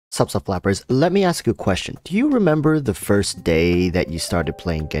Sup flappers, let me ask you a question. Do you remember the first day that you started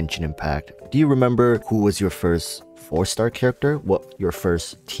playing Genshin Impact? Do you remember who was your first 4-star character? What your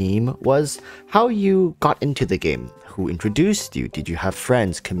first team was? How you got into the game? Who introduced you? Did you have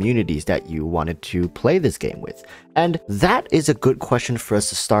friends, communities that you wanted to play this game with? And that is a good question for us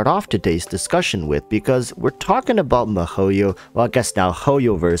to start off today's discussion with, because we're talking about miHoYo, well I guess now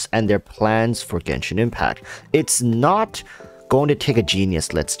hoyoverse, and their plans for Genshin Impact. It's not going to take a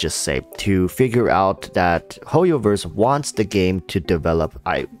genius, let's just say, to figure out that hoyoverse wants the game to develop,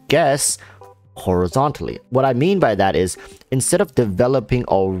 I guess, horizontally. What I mean by that is, instead of developing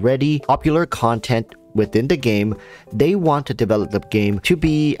already popular content within the game, they want to develop the game to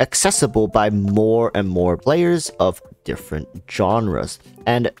be accessible by more and more players of different genres.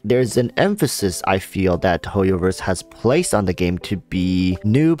 And there's an emphasis, I feel, that hoyoverse has placed on the game to be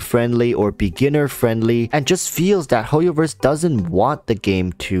noob friendly or beginner friendly, and just feels that hoyoverse doesn't want the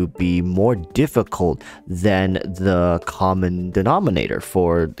game to be more difficult than the common denominator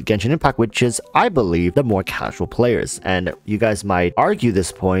for Genshin Impact, which is, I believe, the more casual players. And you guys might argue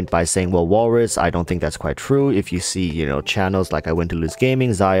this point by saying, well, Walrus, I don't think that's quite true. If you see, channels like I Went to Lose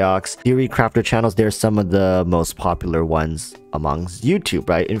Gaming, Ziox, Theory Crafter channels, they're some of the most popular ones amongst YouTube,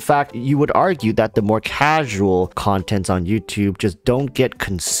 right? In fact, you would argue that the more casual contents on YouTube just don't get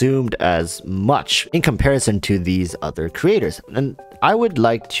consumed as much in comparison to these other creators. And I would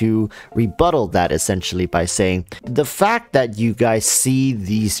like to rebuttal that essentially by saying the fact that you guys see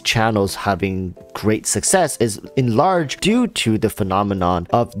these channels having great success is in large due to the phenomenon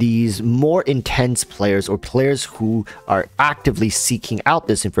of these more intense players, or players who are actively seeking out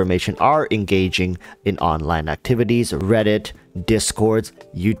this information, are engaging in online activities, Reddit, Discords,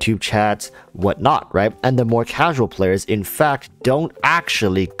 YouTube chats, whatnot, right? And the more casual players, in fact, don't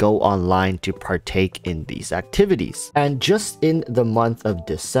actually go online to partake in these activities. And just in the month of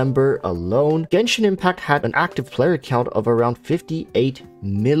December alone, Genshin Impact had an active player count of around 58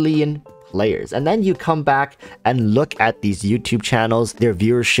 million players. And then you come back and look at these YouTube channels, their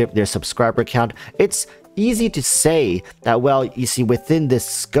viewership, their subscriber count. It's easy to say that, well, you see, within this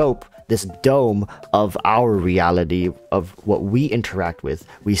scope, this dome of our reality, of what we interact with,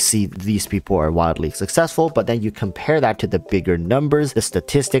 we see these people are wildly successful. But then you compare that to the bigger numbers, the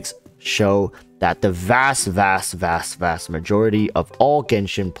statistics show that the vast majority of all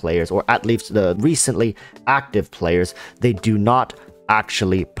Genshin players, or at least the recently active players, they do not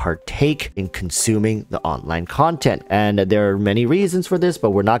actually partake in consuming the online content. And there are many reasons for this,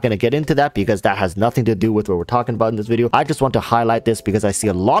 but we're not going to get into that because that has nothing to do with what we're talking about in this video. I just want to highlight this because I see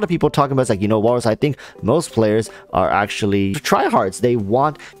a lot of people talking about, it's like, Walrus, I think most players are actually tryhards. They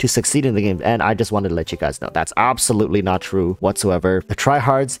want to succeed in the game. And I just wanted to let you guys know that's absolutely not true whatsoever. The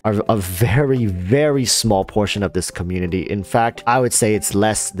tryhards are a very small portion of this community. In fact, I would say it's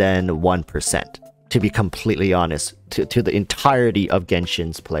less than 1%. To be completely honest, to the entirety of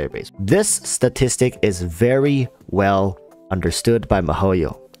Genshin's player base. This statistic is very well understood by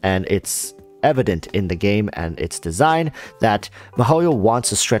miHoYo, and it's evident in the game and its design that miHoYo wants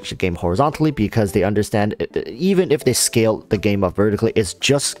to stretch the game horizontally because they understand even if they scale the game up vertically, it's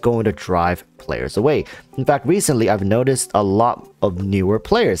just going to drive players away. In fact, recently I've noticed a lot of newer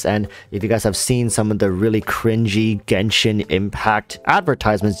players, and if you guys have seen some of the really cringy Genshin Impact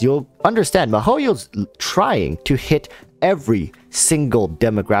advertisements, you'll understand miHoYo's trying to hit every single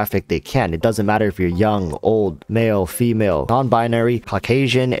demographic they can. It doesn't matter if you're young, old, male, female, non-binary,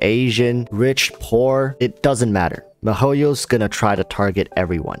 Caucasian, Asian, rich, poor, it doesn't matter. miHoYo's gonna try to target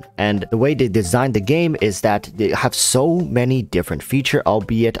everyone. And the way they designed the game is that they have so many different features,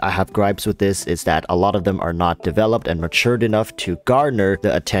 albeit I have gripes with this, is that a lot of them are not developed and matured enough to garner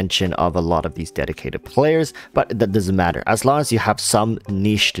the attention of a lot of these dedicated players, but that doesn't matter. As long as you have some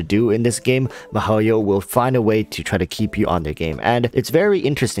niche to do in this game, miHoYo will find a way to try to keep you on their game. And it's very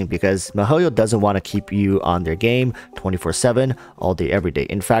interesting because miHoYo doesn't want to keep you on their game 24/7, all day, every day.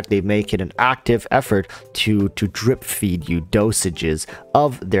 In fact, they make it an active effort to drip feed you dosages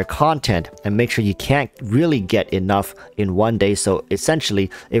of their content and make sure you can't really get enough in one day. So essentially,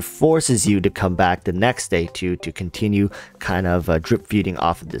 it forces you to come back the next day to continue kind of drip feeding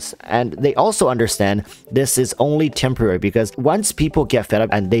off of this. And they also understand this is only temporary because once people get fed up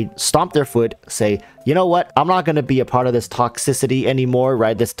and they stomp their foot, say, you know what, I'm not going to be a part of this toxicity anymore,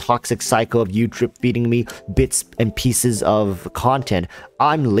 right? This toxic cycle of you drip feeding me bits and pieces of content,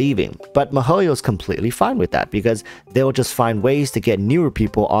 I'm leaving. But miHoYo is completely fine with that because they'll just find ways to get new newer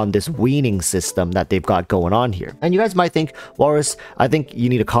people on this weaning system that they've got going on here. And you guys might think, Walrus, I think you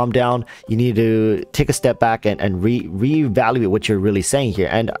need to calm down. You need to take a step back and reevaluate what you're really saying here.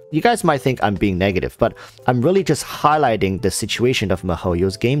 And you guys might think I'm being negative, but I'm really just highlighting the situation of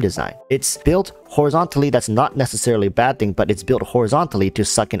miHoYo's game design. It's built horizontally. That's not necessarily a bad thing, but it's built horizontally to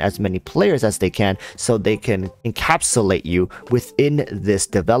suck in as many players as they can so they can encapsulate you within this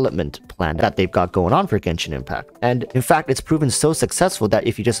development plan that they've got going on for Genshin Impact. And in fact, it's proven so successful that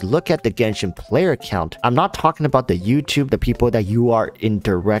if you just look at the Genshin player count, I'm not talking about the YouTube, the people that you are in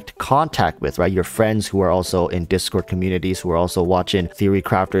direct contact with, right? Your friends who are also in Discord communities, who are also watching Theory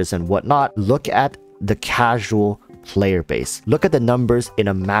Crafters and whatnot. Look at the casual player base. Look at the numbers in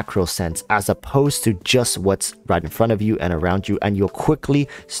a macro sense as opposed to just what's right in front of you and around you, and you'll quickly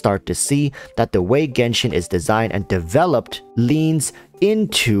start to see that the way Genshin is designed and developed leans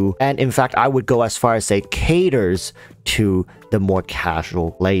into, and in fact I would go as far as say caters to, the more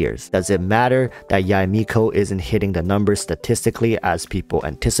casual players. Does it matter that Yaemiko isn't hitting the numbers statistically as people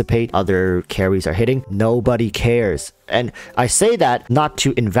anticipate other carries are hitting? Nobody cares. And I say that not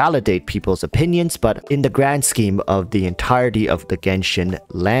to invalidate people's opinions, but in the grand scheme of the entirety of the Genshin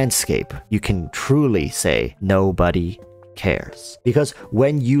landscape, you can truly say nobody cares. Because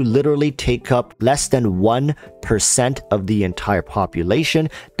when you literally take up less than 1% of the entire population,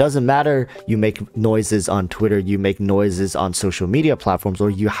 doesn't matter you make noises on Twitter, you make noises on social media platforms, or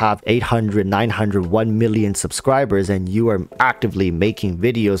you have 800, 900, 1 million subscribers and you are actively making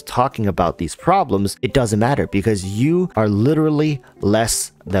videos talking about these problems, it doesn't matter because you are literally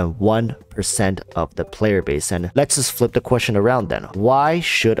less than 1% of the player base. And let's just flip the question around then. Why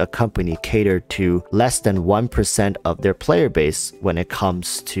should a company cater to less than 1% of their player base when it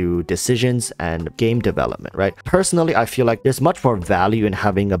comes to decisions and game development, right? Personally, I feel like there's much more value in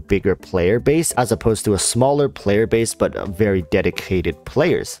having a bigger player base as opposed to a smaller player base but very dedicated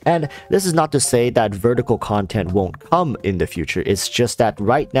players. And this is not to say that vertical content won't come in the future. It's just that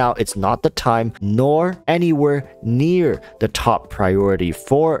right now it's not the time nor anywhere near the top priority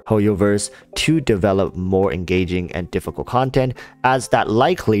for hoyoverse to develop more engaging and difficult content, as that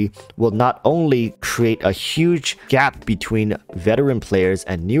likely will not only create a huge gap between veteran players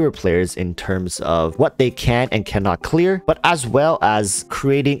and newer players in terms of what they can and cannot clear, but as well as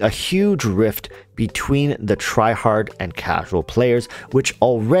creating a huge rift between the tryhard and casual players, which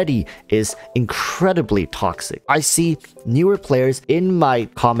already is incredibly toxic. I see newer players in my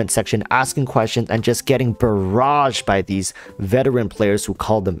comment section asking questions and just getting barraged by these veteran players who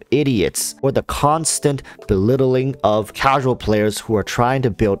call them idiots, or the constant belittling of casual players who are trying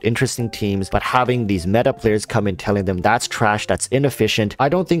to build interesting teams but having these meta players come in telling them that's trash, that's inefficient. I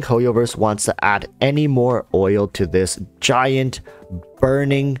don't think hoyoverse wants to add any more oil to this giant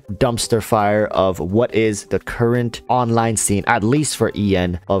burning dumpster fire of what is the current online scene, at least for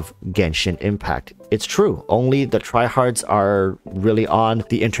EN, of Genshin Impact. It's true, only the tryhards are really on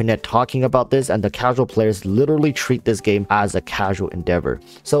the internet talking about this, and the casual players literally treat this game as a casual endeavor.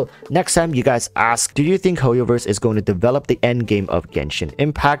 So next time you guys ask, do you think hoyoverse is going to develop the endgame of Genshin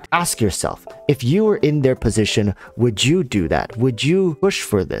Impact? Ask yourself, if you were in their position, would you do that? Would you push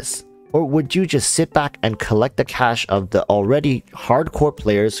for this? Or would you just sit back and collect the cash of the already hardcore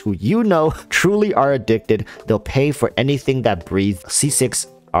players who you know truly are addicted? They'll pay for anything that breathes C6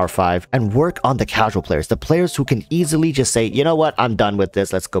 R5 and work on the casual players, the players who can easily just say, you know what, I'm done with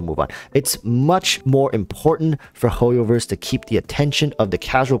this, let's go move on. It's much more important for hoyoverse to keep the attention of the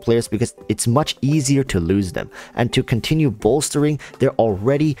casual players because it's much easier to lose them and to continue bolstering their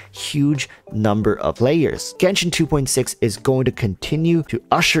already huge number of players. Genshin 2.6 is going to continue to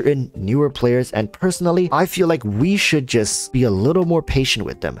usher in newer players, and personally, I feel like we should just be a little more patient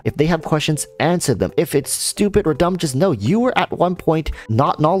with them. If they have questions, answer them. If it's stupid or dumb, just know you were at one point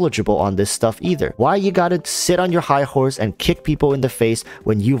not knowledgeable on this stuff either. Why you gotta sit on your high horse and kick people in the face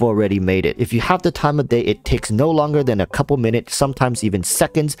when you've already made it? If you have the time of day, it takes no longer than a couple minutes, sometimes even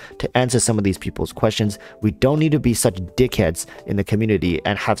seconds, to answer some of these people's questions. We don't need to be such dickheads in the community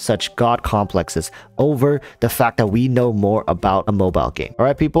and have such god complexes over the fact that we know more about a mobile game.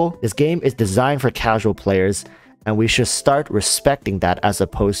 Alright people, this game is designed for casual players, and we should start respecting that as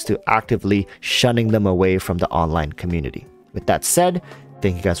opposed to actively shunning them away from the online community. With that said,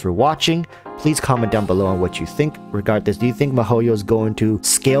 thank you guys for watching. Please comment down below on what you think. Regardless, do you think miHoYo is going to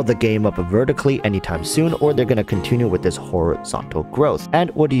scale the game up vertically anytime soon, or they're going to continue with this horizontal growth? And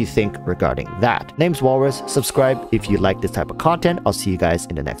what do you think regarding that? Name's Walrus. Subscribe if you like this type of content. I'll see you guys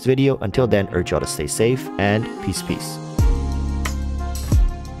in the next video. Until then, urge y'all to stay safe and peace.